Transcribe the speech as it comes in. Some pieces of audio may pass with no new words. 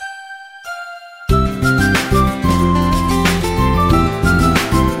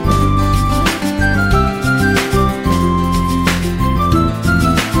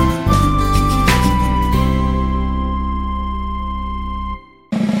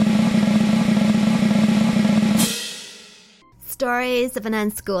Stories of an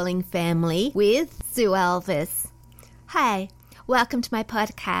Unschooling Family with Sue Elvis. Hi, welcome to my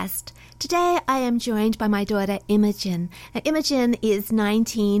podcast. Today I am joined by my daughter Imogen. Now, Imogen is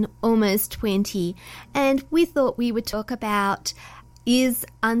 19, almost 20, and we thought we would talk about, is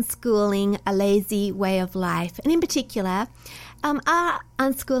unschooling a lazy way of life? And in particular, are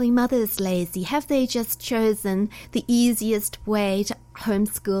unschooling mothers lazy? Have they just chosen the easiest way to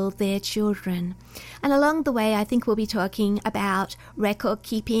homeschool their children? And along the way, I think we'll be talking about record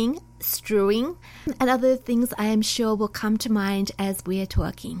keeping, strewing, and other things I am sure will come to mind as we're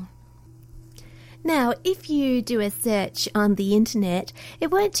talking. Now, if you do a search on the internet,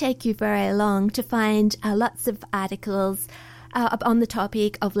 it won't take you very long to find lots of articles on the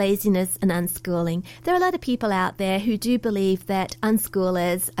topic of laziness and unschooling. There are a lot of people out there who do believe that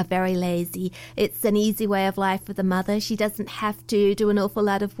unschoolers are very lazy. It's an easy way of life for the mother. She doesn't have to do an awful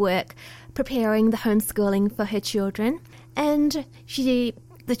lot of work preparing the homeschooling for her children. And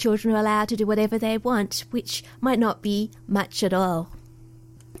the children are allowed to do whatever they want, which might not be much at all.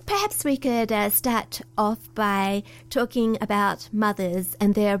 Perhaps we could start off by talking about mothers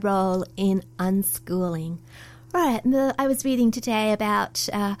and their role in unschooling. All right, I was reading today about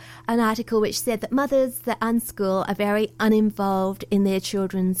an article which said that mothers that unschool are very uninvolved in their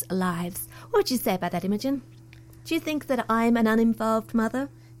children's lives. What would you say about that, Imogen? Do you think that I'm an uninvolved mother?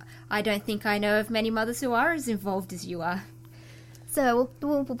 I don't think I know of many mothers who are as involved as you are. So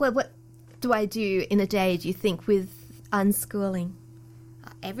what do I do in a day, do you think, with unschooling?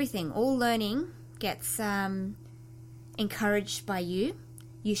 Everything. All learning gets encouraged by you.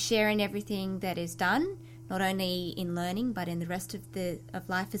 You share in everything that is done, not only in learning, but in the rest of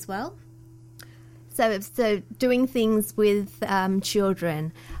life as well. So doing things with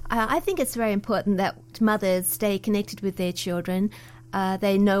children. I think it's very important that mothers stay connected with their children.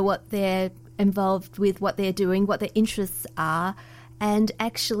 They know what they're involved with, what they're doing, what their interests are, and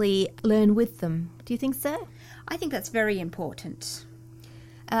actually learn with them. Do you think so? I think that's very important.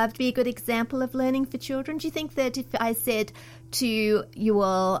 To be a good example of learning for children? Do you think that if I said to you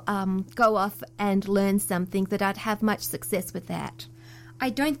all, go off and learn something, that I'd have much success with that? I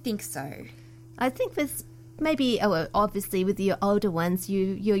don't think so. I think there's maybe, obviously with your older ones,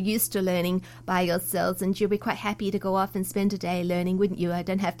 you're used to learning by yourselves, and you'll be quite happy to go off and spend a day learning, wouldn't you? I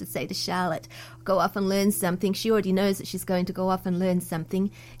don't have to say to Charlotte, go off and learn something. She already knows that she's going to go off and learn something.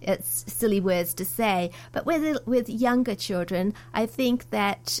 It's silly words to say. But with younger children, I think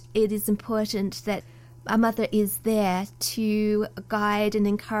that it is important that a mother is there to guide and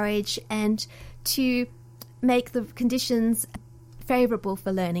encourage and to make the conditions favourable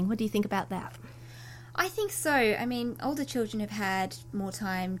for learning. What do you think about that? I think so. I mean, older children have had more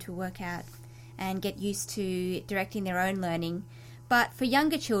time to work out and get used to directing their own learning. But for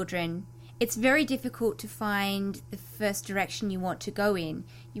younger children, it's very difficult to find the first direction you want to go in.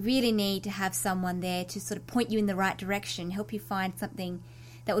 You really need to have someone there to sort of point you in the right direction, help you find something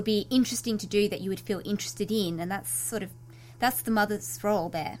that would be interesting to do, that you would feel interested in. And that's the mother's role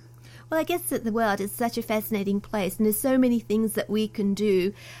there. Well, I guess that the world is such a fascinating place, and there's so many things that we can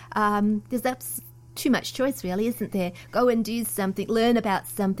do. There's too much choice, really, isn't there? Go and do something, learn about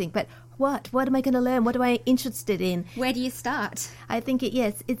something, but what am I going to learn? What am I interested in? Where do you start? I think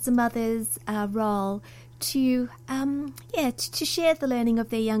it's a mother's role to share the learning of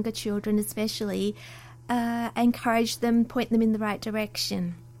their younger children, especially encourage them, point them in the right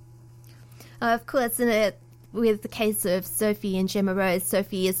direction. Of course, with the case of Sophie and Gemma Rose,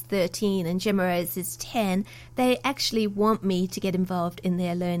 Sophie is 13 and Gemma Rose is 10, they actually want me to get involved in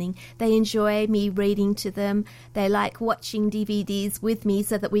their learning. They enjoy me reading to them. They like watching DVDs with me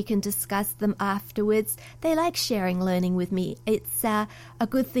so that we can discuss them afterwards. They like sharing learning with me. It's a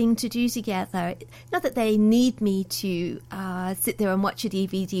good thing to do together. Not that they need me to sit there and watch a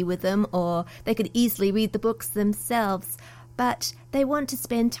DVD with them, or they could easily read the books themselves. But they want to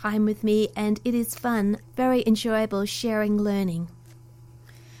spend time with me, and it is fun, very enjoyable sharing learning.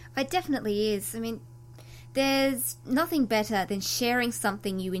 It definitely is. I mean, there's nothing better than sharing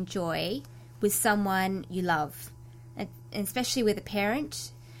something you enjoy with someone you love, and especially with a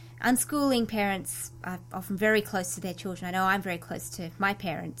parent. Unschooling parents are often very close to their children. I know I'm very close to my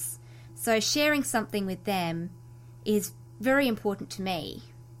parents. So sharing something with them is very important to me.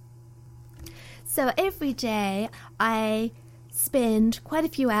 So every day I spend quite a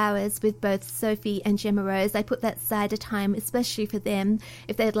few hours with both Sophie and Gemma Rose. I put that aside of time, especially for them,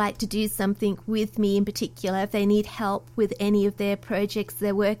 if they'd like to do something with me in particular, if they need help with any of their projects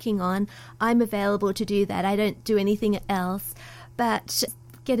they're working on, I'm available to do that. I don't do anything else but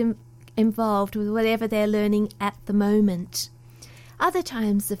get involved with whatever they're learning at the moment. Other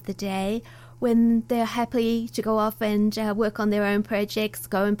times of the day, when they're happy to go off and work on their own projects,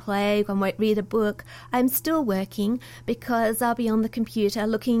 go and play, go and read a book, I'm still working because I'll be on the computer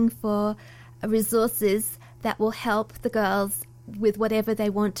looking for resources that will help the girls with whatever they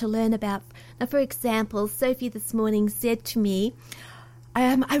want to learn about. Now, for example, Sophie this morning said to me,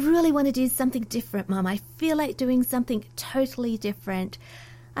 I really want to do something different, Mum. I feel like doing something totally different.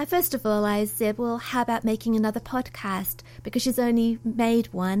 First of all, I said, well, how about making another podcast? Because she's only made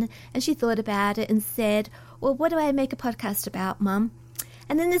one. And she thought about it and said, well, what do I make a podcast about, Mum?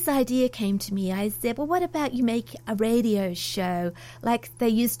 And then this idea came to me. I said, well, what about you make a radio show like they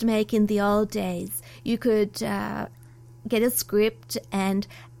used to make in the old days? You could get a script and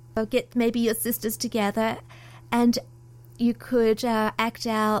get maybe your sisters together, and you could act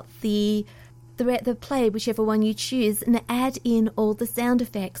out the play, whichever one you choose, and add in all the sound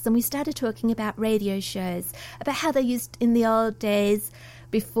effects. And we started talking about radio shows, about how they used in the old days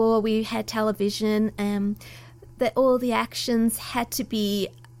before we had television, that all the actions had to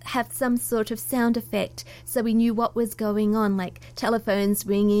have some sort of sound effect so we knew what was going on, like telephones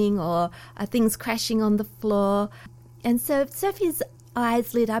ringing or things crashing on the floor. And so Sophie's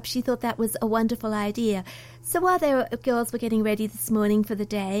eyes lit up. She thought that was a wonderful idea. So while the girls were getting ready this morning for the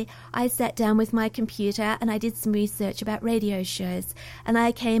day, I sat down with my computer and I did some research about radio shows. And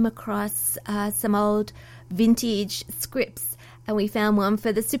I came across some old vintage scripts, and we found one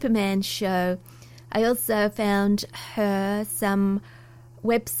for the Superman show. I also found her some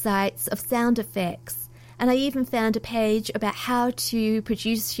websites of sound effects. And I even found a page about how to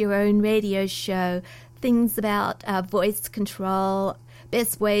produce your own radio show, things about voice control,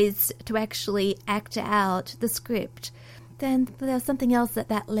 best ways to actually act out the script. Then there was something else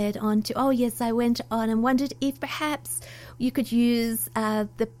that led on to, oh yes, I went on and wondered if perhaps you could use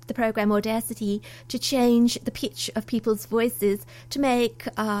the program Audacity to change the pitch of people's voices to make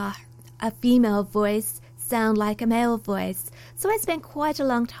a female voice sound like a male voice. So I spent quite a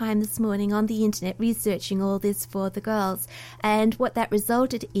long time this morning on the internet researching all this for the girls, and what that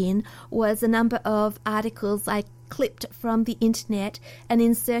resulted in was a number of articles I clipped from the internet and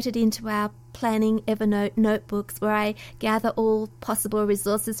inserted into our planning Evernote notebooks, where I gather all possible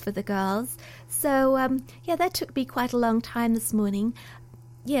resources for the girls. So that took me quite a long time this morning.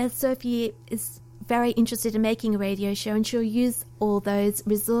 Sophie is very interested in making a radio show, and she'll use all those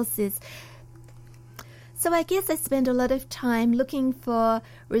resources. So I guess I spend a lot of time looking for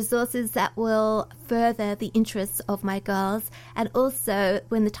resources that will further the interests of my girls. And also,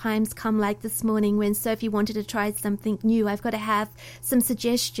 when the times come like this morning when Sophie wanted to try something new, I've got to have some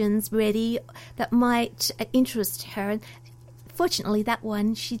suggestions ready that might interest her. And fortunately, that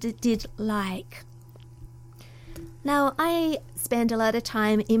one she did like. Now, I spend a lot of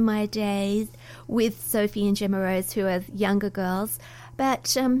time in my days with Sophie and Gemma Rose, who are younger girls.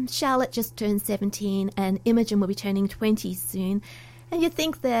 But Charlotte just turned 17 and Imogen will be turning 20 soon. And you'd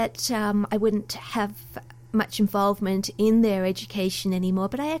think that I wouldn't have much involvement in their education anymore,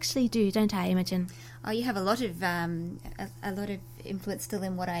 but I actually do, don't I, Imogen? Oh, you have a lot of influence still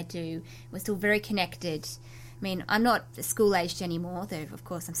in what I do. We're still very connected. I mean, I'm not school-aged anymore, though, of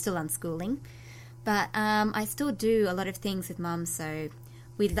course, I'm still unschooling. But I still do a lot of things with Mum, so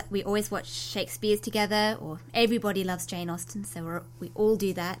we always watch Shakespeare's together, or everybody loves Jane Austen, so we all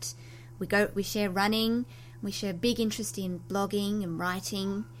do that. We share running, we share big interest in blogging and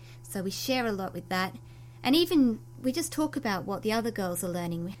writing, so we share a lot with that. And even we just talk about what the other girls are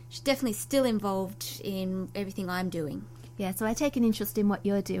learning. She's definitely still involved in everything I'm doing. Yeah, so I take an interest in what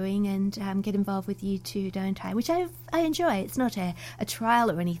you're doing and get involved with you too, don't I? Which I enjoy. It's not a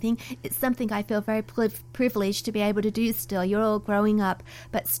trial or anything. It's something I feel very privileged to be able to do still. You're all growing up,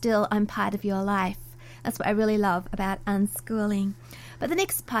 but still I'm part of your life. That's what I really love about unschooling. But the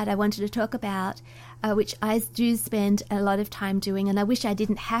next part I wanted to talk about, which I do spend a lot of time doing, and I wish I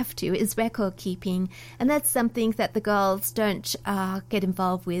didn't have to, is record keeping. And that's something that the girls don't get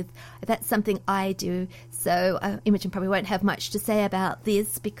involved with. That's something I do. So Imogen probably won't have much to say about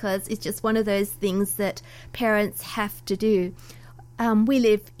this because it's just one of those things that parents have to do. We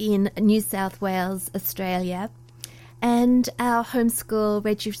live in New South Wales, Australia, and our homeschool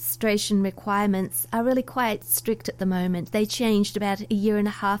registration requirements are really quite strict at the moment. They changed about a year and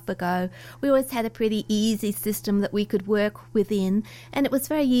a half ago. We always had a pretty easy system that we could work within, and it was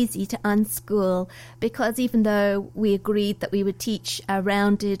very easy to unschool because even though we agreed that we would teach a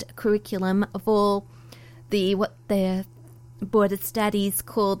rounded curriculum of all what the Board of Studies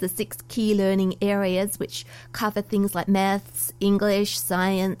called the 6 key learning areas, which cover things like maths, English,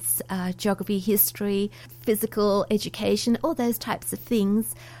 science, geography, history, physical education, all those types of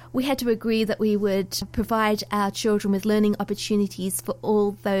things, we had to agree that we would provide our children with learning opportunities for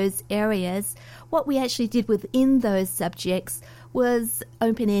all those areas. What we actually did within those subjects was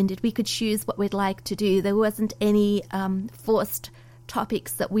open-ended. We could choose what we'd like to do. There wasn't any forced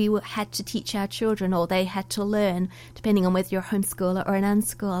topics that we had to teach our children or they had to learn, depending on whether you're a homeschooler or an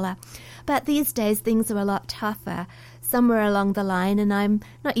unschooler. But these days, things are a lot tougher. Somewhere along the line, and I'm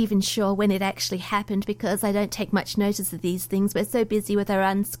not even sure when it actually happened because I don't take much notice of these things. We're so busy with our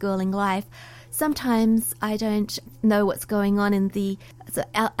unschooling life. Sometimes I don't know what's going on in the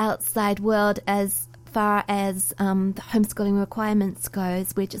outside world as far as the homeschooling requirements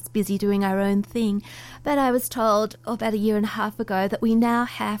goes. We're just busy doing our own thing. But I was told about a year and a half ago that we now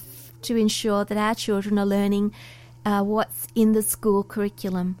have to ensure that our children are learning what's in the school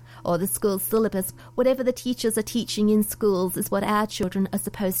curriculum or the school syllabus. Whatever the teachers are teaching in schools is what our children are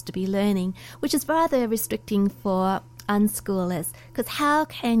supposed to be learning, which is rather restricting for unschoolers. Because how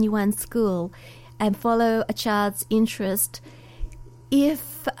can you unschool and follow a child's interest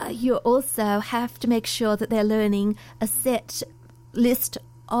if you also have to make sure that they're learning a set list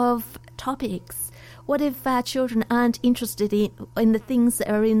of topics? What if our children aren't interested in the things that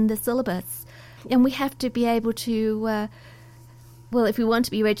are in the syllabus? And we have to be able to, if we want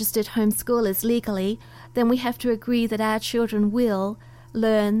to be registered homeschoolers legally, then we have to agree that our children will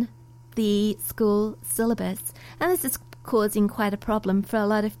learn the school syllabus. And this is causing quite a problem for a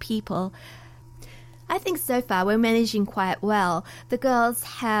lot of people. I think so far we're managing quite well. The girls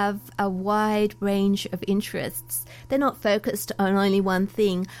have a wide range of interests. They're not focused on only one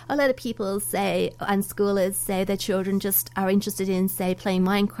thing. A lot of people say, unschoolers say their children just are interested in, say, playing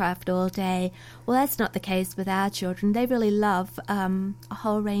Minecraft all day. Well, that's not the case with our children. They really love a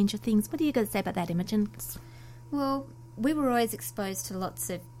whole range of things. What are you going to say about that, Imogen? Well, we were always exposed to lots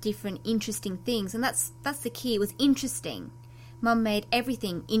of different interesting things, and that's the key. It was interesting. Mum made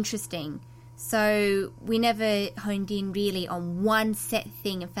everything interesting. So we never honed in really on one set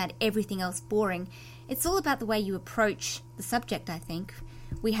thing and found everything else boring. It's all about the way you approach the subject, I think.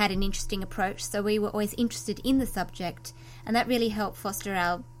 We had an interesting approach, so we were always interested in the subject, and that really helped foster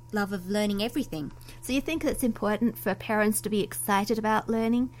our love of learning everything. So you think it's important for parents to be excited about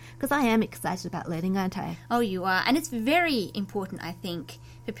learning? Because I am excited about learning, aren't I? Oh, you are. And it's very important, I think,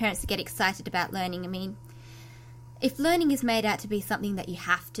 for parents to get excited about learning. I mean, if learning is made out to be something that you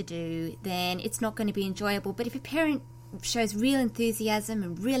have to do, then it's not going to be enjoyable. But if a parent shows real enthusiasm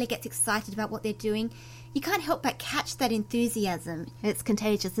and really gets excited about what they're doing, you can't help but catch that enthusiasm. It's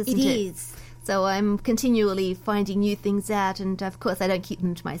contagious, isn't it? It is. So I'm continually finding new things out, and of course I don't keep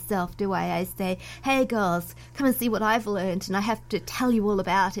them to myself, do I? I say, hey girls, come and see what I've learned, and I have to tell you all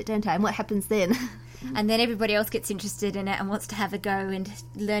about it, don't I? And what happens then? And then everybody else gets interested in it and wants to have a go and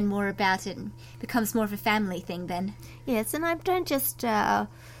learn more about it, and becomes more of a family thing then. Yes, and I don't just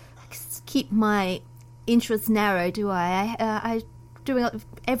keep my interests narrow, do I?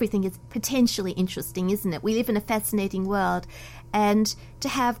 Everything is potentially interesting, isn't it? We live in a fascinating world, and to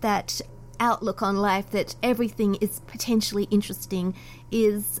have that outlook on life that everything is potentially interesting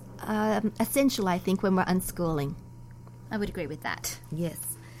is essential, I think, when we're unschooling. I would agree with that. Yes.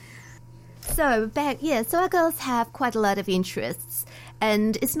 So our girls have quite a lot of interests,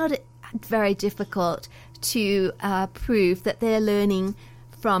 and it's not very difficult to prove that they're learning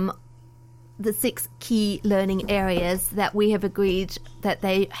from the 6 key learning areas that we have agreed that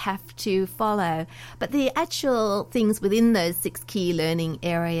they have to follow. But the actual things within those 6 key learning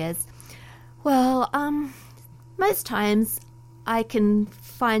areas, well, most times I can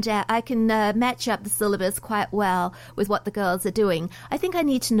match up the syllabus quite well with what the girls are doing. I think I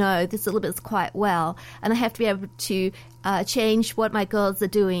need to know the syllabus quite well, and I have to be able to change what my girls are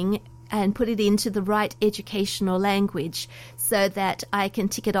doing and put it into the right educational language so that I can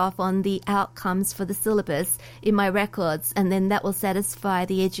tick it off on the outcomes for the syllabus in my records, and then that will satisfy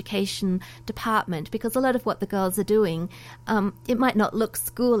the education department, because a lot of what the girls are doing, it might not look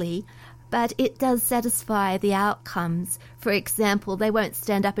schooly, but it does satisfy the outcomes. For example, they won't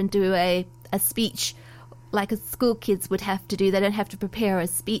stand up and do a speech like school kids would have to do. They don't have to prepare a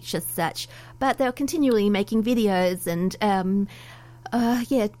speech as such, but they're continually making videos and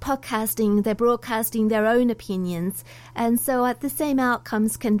podcasting. They're broadcasting their own opinions, and so the same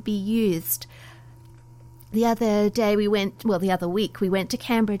outcomes can be used. The other week we went to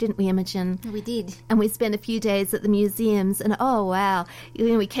Canberra, didn't we, Imogen? We did. And we spent a few days at the museums, and oh wow,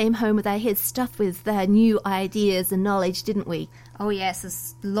 we came home with our heads stuffed with new ideas and knowledge, didn't we? Oh yes,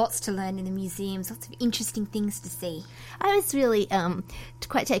 there's lots to learn in the museums, lots of interesting things to see. I was really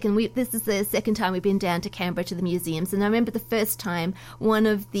quite taken. This is the second time we've been down to Canberra to the museums, and I remember the first time one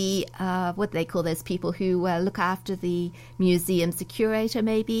of the, what do they call those people who look after the museums, the curator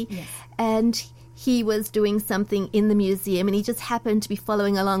maybe? Yes. And he was doing something in the museum, and he just happened to be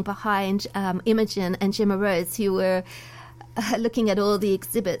following along behind Imogen and Gemma Rose, who were looking at all the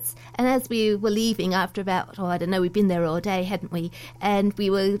exhibits. And as we were leaving after about, we've been there all day, hadn't we? And we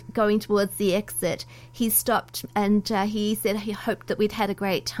were going towards the exit. He stopped and he said he hoped that we'd had a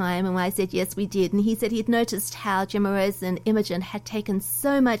great time. And I said, yes, we did. And he said he'd noticed how Gemma Rose and Imogen had taken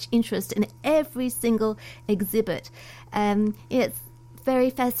so much interest in every single exhibit. It's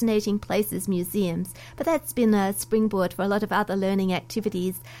very fascinating places, museums, but that's been a springboard for a lot of other learning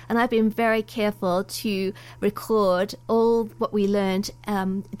activities, and I've been very careful to record all what we learned,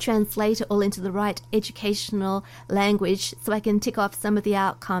 translate it all into the right educational language so I can tick off some of the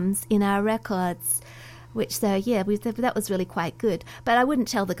outcomes in our records. That was really quite good. But I wouldn't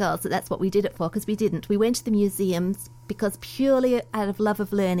tell the girls that that's what we did it for, because we didn't. We went to the museums because purely out of love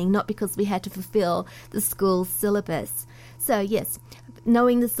of learning, not because we had to fulfill the school's syllabus. So yes,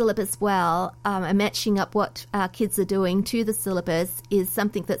 knowing the syllabus well and matching up what our kids are doing to the syllabus is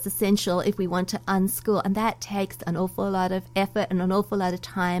something that's essential if we want to unschool, and that takes an awful lot of effort and an awful lot of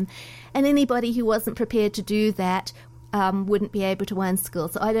time, and anybody who wasn't prepared to do that wouldn't be able to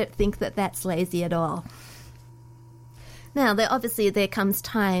unschool. So I don't think that that's lazy at all. Now, there comes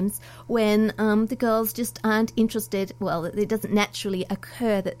times when the girls just aren't interested. Well, it doesn't naturally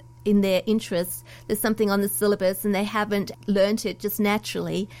occur that in their interests there's something on the syllabus and they haven't learnt it just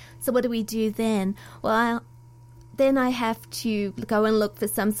naturally. So what do we do then? Well, then I have to go and look for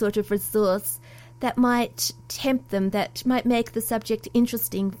some sort of resource that might tempt them, that might make the subject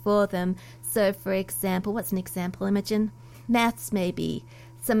interesting for them. So, for example, what's an example, Imogen? Maths, maybe.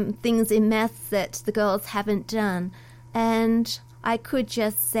 Some things in maths that the girls haven't done. And I could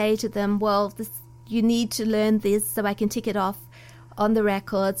just say to them, well, you need to learn this so I can tick it off on the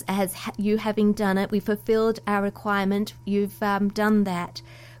records as you having done it. We fulfilled our requirement. You've done that.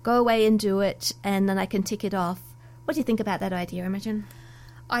 Go away and do it, and then I can tick it off. What do you think about that idea, Imogen?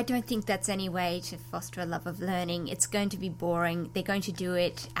 I don't think that's any way to foster a love of learning. It's going to be boring. They're going to do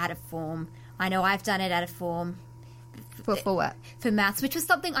it out of form. I know I've done it out of form. For what? For maths, which was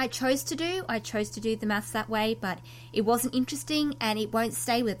something I chose to do. I chose to do the maths that way, but it wasn't interesting and it won't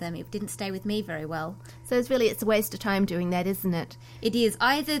stay with them. It didn't stay with me very well. So it's a waste of time doing that, isn't it? It is.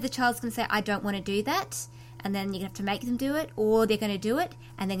 Either the child's going to say, I don't want to do that, and then you're going to have to make them do it, or they're going to do it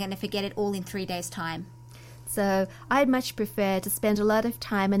and they're going to forget it all in 3 days' time. So I'd much prefer to spend a lot of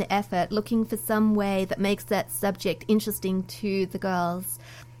time and effort looking for some way that makes that subject interesting to the girls.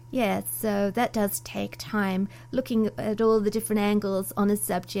 Yeah, so that does take time, looking at all the different angles on a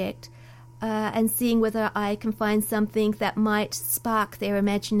subject and seeing whether I can find something that might spark their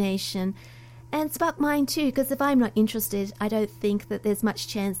imagination and spark mine too, because if I'm not interested, I don't think that there's much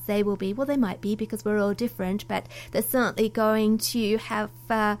chance they will be. Well, they might be because we're all different, but they're certainly going to have...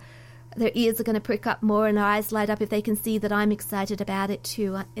 their ears are going to prick up more and their eyes light up if they can see that I'm excited about it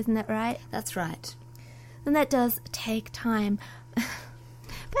too. Isn't that right? That's right. And that does take time.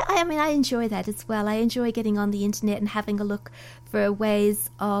 But I enjoy that as well. I enjoy getting on the internet and having a look for ways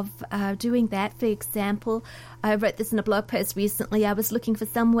of doing that. For example, I wrote this in a blog post recently. I was looking for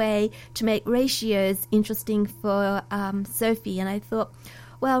some way to make ratios interesting for Sophie, and I thought,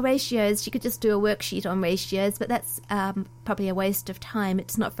 well, ratios, you could just do a worksheet on ratios, but that's probably a waste of time.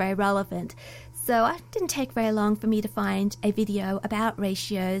 It's not very relevant. So it didn't take very long for me to find a video about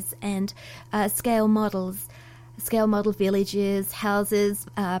ratios and scale models. Scale model villages, houses,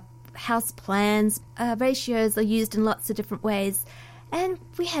 house plans. Ratios are used in lots of different ways. And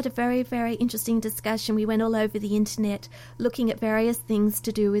we had a very, very interesting discussion. We went all over the internet looking at various things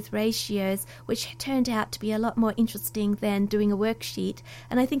to do with ratios, which turned out to be a lot more interesting than doing a worksheet.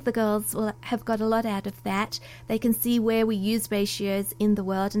 And I think the girls will have got a lot out of that. They can see where we use ratios in the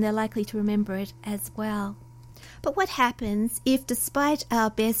world, and they're likely to remember it as well. But what happens if, despite our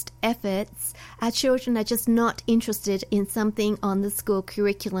best efforts, our children are just not interested in something on the school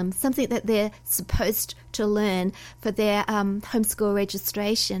curriculum, something that they're supposed to learn for their homeschool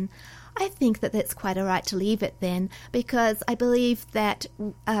registration? I think that that's quite all right to leave it then, because I believe that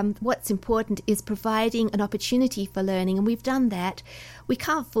what's important is providing an opportunity for learning, and we've done that. We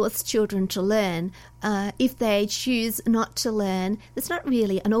can't force children to learn. If they choose not to learn, there's not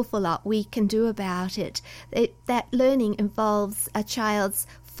really an awful lot we can do about it. That learning involves a child's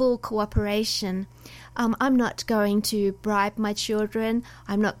full cooperation. I'm not going to bribe my children.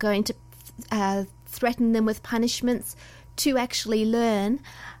 I'm not going to threaten them with punishments to actually learn,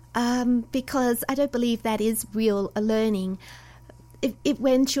 because I don't believe that is real learning.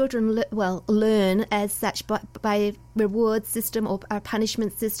 When children learn as such by reward system or a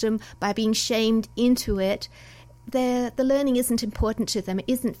punishment system, by being shamed into it, the learning isn't important to them, it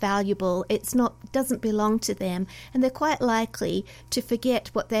isn't valuable, doesn't belong to them, and they're quite likely to forget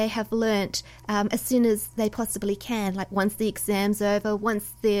what they have learnt as soon as they possibly can, like once the exam's over,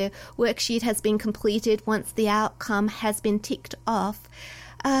 once the worksheet has been completed, once the outcome has been ticked off.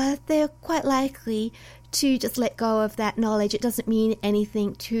 They're quite likely to just let go of that knowledge. It doesn't mean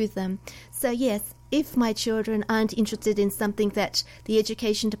anything to them. So yes, if my children aren't interested in something that the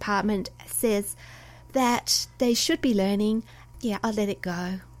education department says that they should be learning, yeah, I'll let it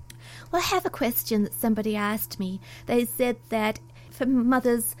go. Well, I have a question that somebody asked me. They said that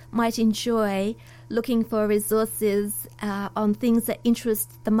mothers might enjoy looking for resources on things that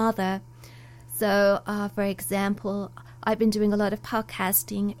interest the mother. So, for example, I've been doing a lot of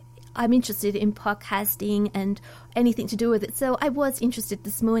podcasting. I'm interested in podcasting and anything to do with it. So I was interested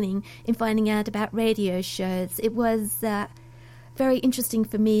this morning in finding out about radio shows. It was very interesting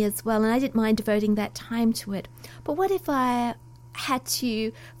for me as well, and I didn't mind devoting that time to it. But what if I had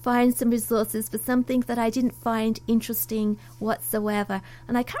to find some resources for something that I didn't find interesting whatsoever?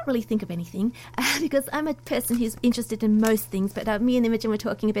 And I can't really think of anything because I'm a person who's interested in most things. But me and Imogen were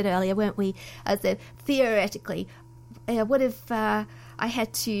talking a bit earlier, weren't we? I said, theoretically, what if the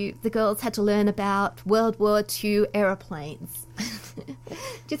girls had to learn about World War II aeroplanes? Do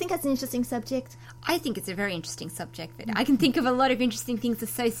you think that's an interesting subject? I think it's a very interesting subject, but I can think of a lot of interesting things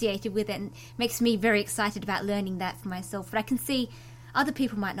associated with it, and it makes me very excited about learning that for myself. But I can see other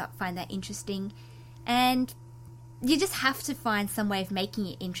people might not find that interesting, and you just have to find some way of making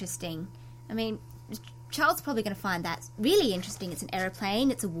it interesting. I mean, the child's probably going to find that really interesting. It's an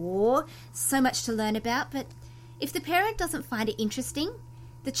aeroplane, it's a war, so much to learn about, but if the parent doesn't find it interesting,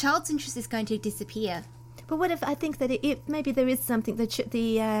 the child's interest is going to disappear. But what if I think that maybe there is something that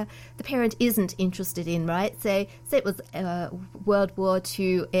the parent isn't interested in, right? Say it was World War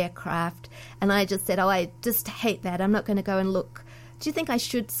II aircraft, and I just said, I just hate that. I'm not going to go and look. Do you think I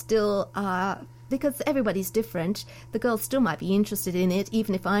should still, because everybody's different, the girls still might be interested in it,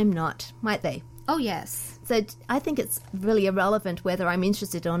 even if I'm not, might they? Oh, yes. So I think it's really irrelevant whether I'm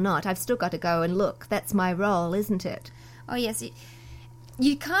interested or not. I've still got to go and look. That's my role, isn't it? Oh, yes.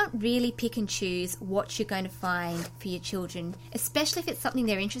 You can't really pick and choose what you're going to find for your children, especially if it's something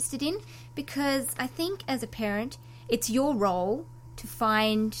they're interested in, because I think as a parent, it's your role to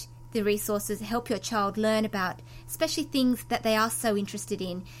find the resources, help your child learn about, especially things that they are so interested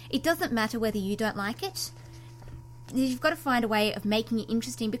in. It doesn't matter whether you don't like it. You've got to find a way of making it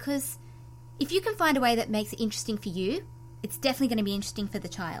interesting, because if you can find a way that makes it interesting for you, it's definitely going to be interesting for the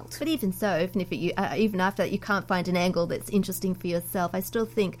child. But even so, even after that, you can't find an angle that's interesting for yourself. I still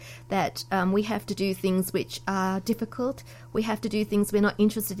think that we have to do things which are difficult. We have to do things we're not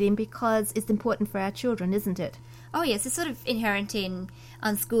interested in because it's important for our children, isn't it? Oh yes, it's sort of inherent in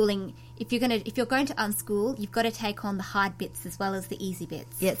unschooling. If you're going to unschool, you've got to take on the hard bits as well as the easy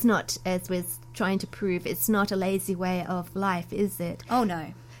bits. Yeah, it's not, as we're trying to prove, it's not a lazy way of life, is it? Oh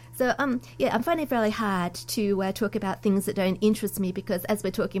no. So, I'm finding it really hard to talk about things that don't interest me, because as we're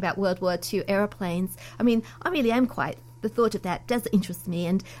talking about World War II aeroplanes, I mean, I really am the thought of that does interest me,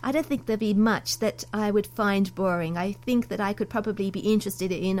 and I don't think there'd be much that I would find boring. I think that I could probably be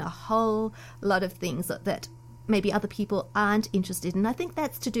interested in a whole lot of things that maybe other people aren't interested in. I think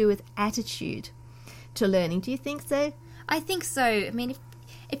that's to do with attitude to learning. Do you think so? I think so. I mean,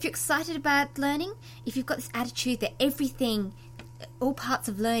 if you're excited about learning, if you've got this attitude that everything, all parts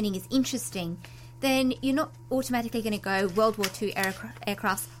of learning is interesting, then you're not automatically going to go World War II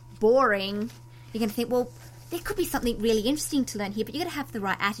aircrafts boring. You're going to think, well, there could be something really interesting to learn here, but you're going to have the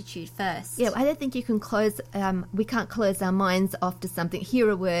right attitude first. Yeah, I don't think you can we can't close our minds off to something, hear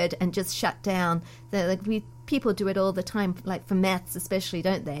a word and just shut down. People do it all the time, like for maths especially,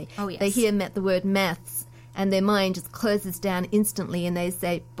 don't they? Oh, yes. They hear the word maths and their mind just closes down instantly, and they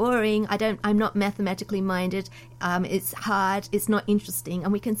say, boring, I'm not mathematically minded, it's hard, it's not interesting.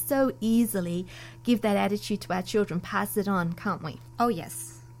 And we can so easily give that attitude to our children, pass it on, can't we? Oh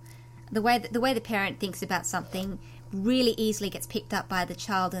yes. The way the parent thinks about something really easily gets picked up by the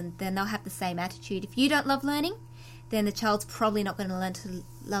child, and then they'll have the same attitude. If you don't love learning, then the child's probably not going to learn to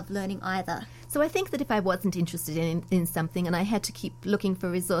love learning either. So I think that if I wasn't interested in something and I had to keep looking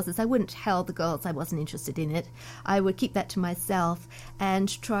for resources, I wouldn't tell the girls I wasn't interested in it. I would keep that to myself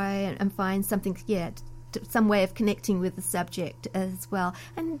and try and find something, some way of connecting with the subject as well.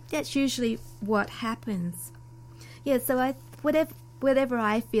 And that's usually what happens. Yeah, so whatever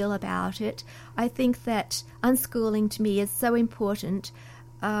I feel about it, I think that unschooling to me is so important.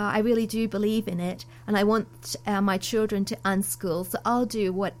 I really do believe in it, and I want my children to unschool, so I'll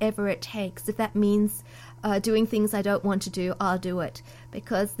do whatever it takes. If that means doing things I don't want to do, I'll do it,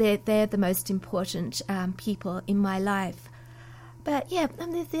 because they're the most important people in my life. But yeah,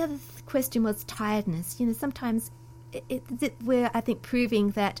 and the other question was tiredness. Sometimes we're, I think,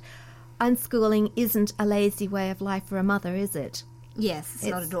 proving that unschooling isn't a lazy way of life for a mother, is it? Yes, it's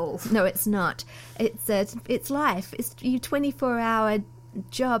not at all. No, it's not. It's life. It's your 24-hour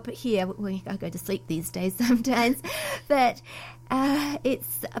job here. Well, I go to sleep these days sometimes, but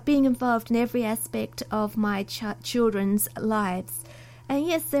it's being involved in every aspect of my children's lives. And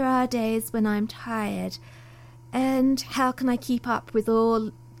yes, there are days when I'm tired, and how can I keep up with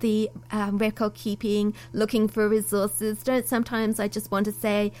all the record keeping, looking for resources? Don't sometimes I just want to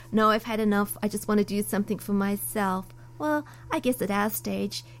say, no, I've had enough, I just want to do something for myself? Well, I guess at our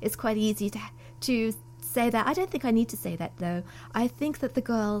stage it's quite easy to say that. I don't think I need to say that, though. I think that the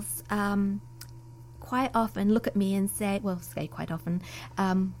girls quite often look at me and say quite often,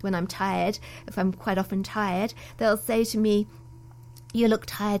 when I'm tired, if I'm quite often tired, they'll say to me, "You look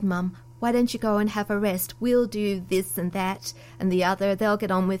tired, Mum. Why don't you go and have a rest? We'll do this and that and the other." They'll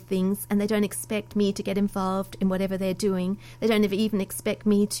get on with things, and they don't expect me to get involved in whatever they're doing. They don't even expect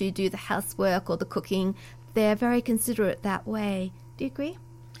me to do the housework or the cooking. They're very considerate that way. Do you agree?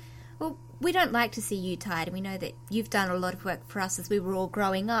 Well, we don't like to see you tired, and we know that you've done a lot of work for us as we were all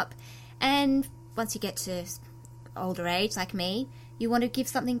growing up. And once you get to older age, like me, you want to give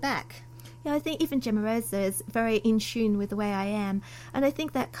something back. Yeah, I think even Gemma Rosa is very in tune with the way I am. And I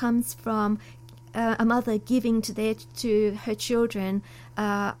think that comes from a mother giving to her children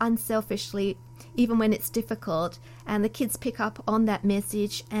unselfishly, even when it's difficult. And the kids pick up on that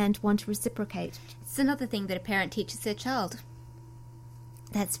message and want to reciprocate. It's another thing that a parent teaches their child.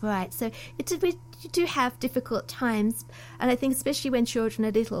 That's right. So we do have difficult times, and I think especially when children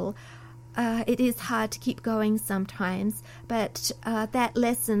are little, it is hard to keep going sometimes, but that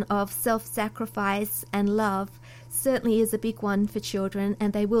lesson of self-sacrifice and love certainly is a big one for children,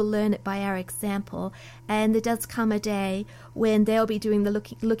 and they will learn it by our example. And there does come a day when they'll be doing the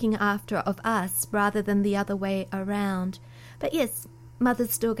looking after of us rather than the other way around. But yes,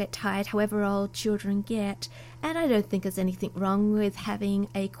 mothers still get tired, however old children get, and I don't think there's anything wrong with having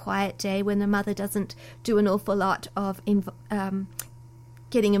a quiet day when the mother doesn't do an awful lot of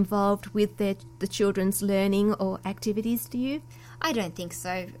getting involved with the children's learning or activities. Do you? I don't think so.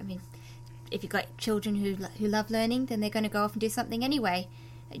 I mean, if you've got children who love learning, then they're going to go off and do something anyway.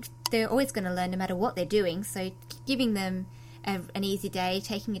 They're always going to learn no matter what they're doing, so giving them an easy day,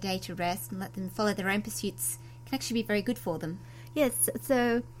 taking a day to rest and let them follow their own pursuits can actually be very good for them. Yes,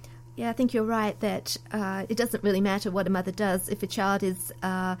 so yeah, I think you're right that it doesn't really matter what a mother does. If a child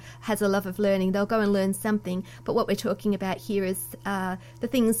has a love of learning, they'll go and learn something. But what we're talking about here is the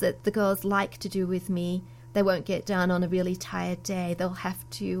things that the girls like to do with me. They won't get done on a really tired day. They'll have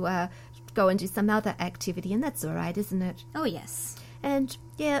to go and do some other activity, and that's all right, isn't it? Oh, yes. And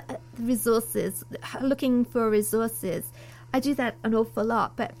yeah, resources, looking for resources. I do that an awful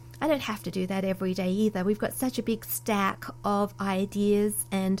lot, but I don't have to do that every day either. We've got such a big stack of ideas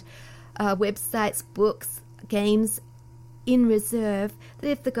and websites, books, games in reserve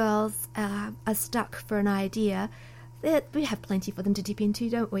that if the girls are stuck for an idea, we have plenty for them to dip into,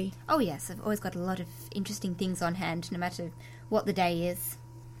 don't we? Oh yes, I've always got a lot of interesting things on hand, no matter what the day is.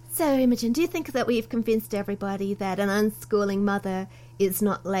 So, Imogen, do you think that we've convinced everybody that an unschooling mother is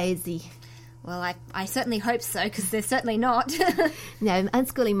not lazy? Well, I certainly hope so, because they're certainly not. No,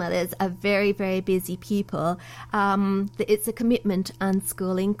 unschooling mothers are very, very busy people. It's a commitment,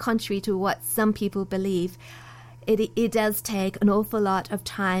 unschooling, contrary to what some people believe. It does take an awful lot of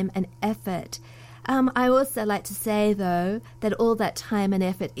time and effort. I also like to say, though, that all that time and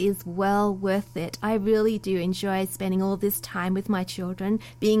effort is well worth it. I really do enjoy spending all this time with my children,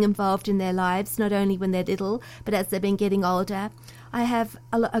 being involved in their lives, not only when they're little, but as they've been getting older. I have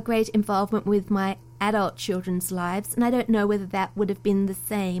a great involvement with my adult children's lives, and I don't know whether that would have been the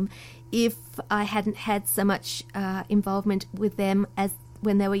same if I hadn't had so much involvement with them as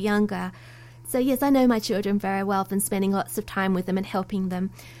when they were younger. So yes, I know my children very well from spending lots of time with them and helping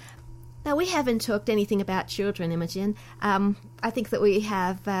them. Now, we haven't talked anything about children, Imogen. I think that we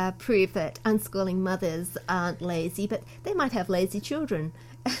have proved that unschooling mothers aren't lazy, but they might have lazy children.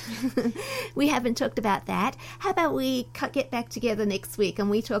 We haven't talked about that. How about we get back together next week and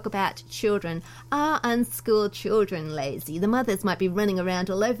we talk about children? Are unschooled children lazy? The mothers might be running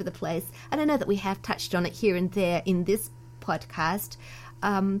around all over the place. And I know that we have touched on it here and there in this podcast,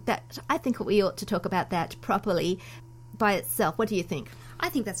 but I think we ought to talk about that properly by itself. What do you think? I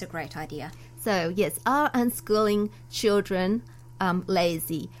think that's a great idea. So, yes, are unschooling children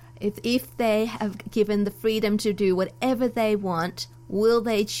lazy? If they have given the freedom to do whatever they want, will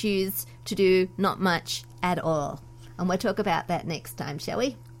they choose to do not much at all? And we'll talk about that next time, shall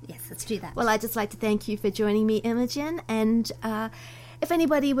we? Yes, let's do that. Well, I'd just like to thank you for joining me, Imogen. And if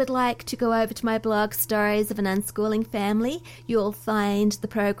anybody would like to go over to my blog, Stories of an Unschooling Family, you'll find the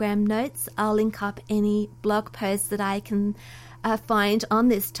program notes. I'll link up any blog posts that I can find on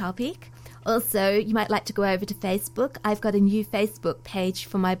this topic. Also, you might like to go over to Facebook. I've got a new Facebook page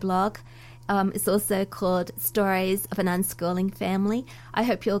for my blog. It's also called Stories of an Unschooling Family. I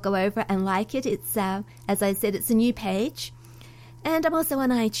hope you'll go over and like it. It's, as I said, it's a new page. And I'm also on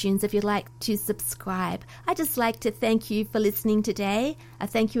iTunes if you'd like to subscribe. I'd just like to thank you for listening today.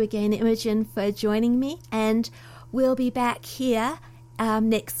 Thank you again, Imogen, for joining me. And we'll be back here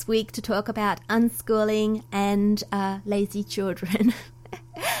next week to talk about unschooling and lazy children.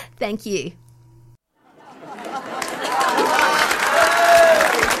 Thank you.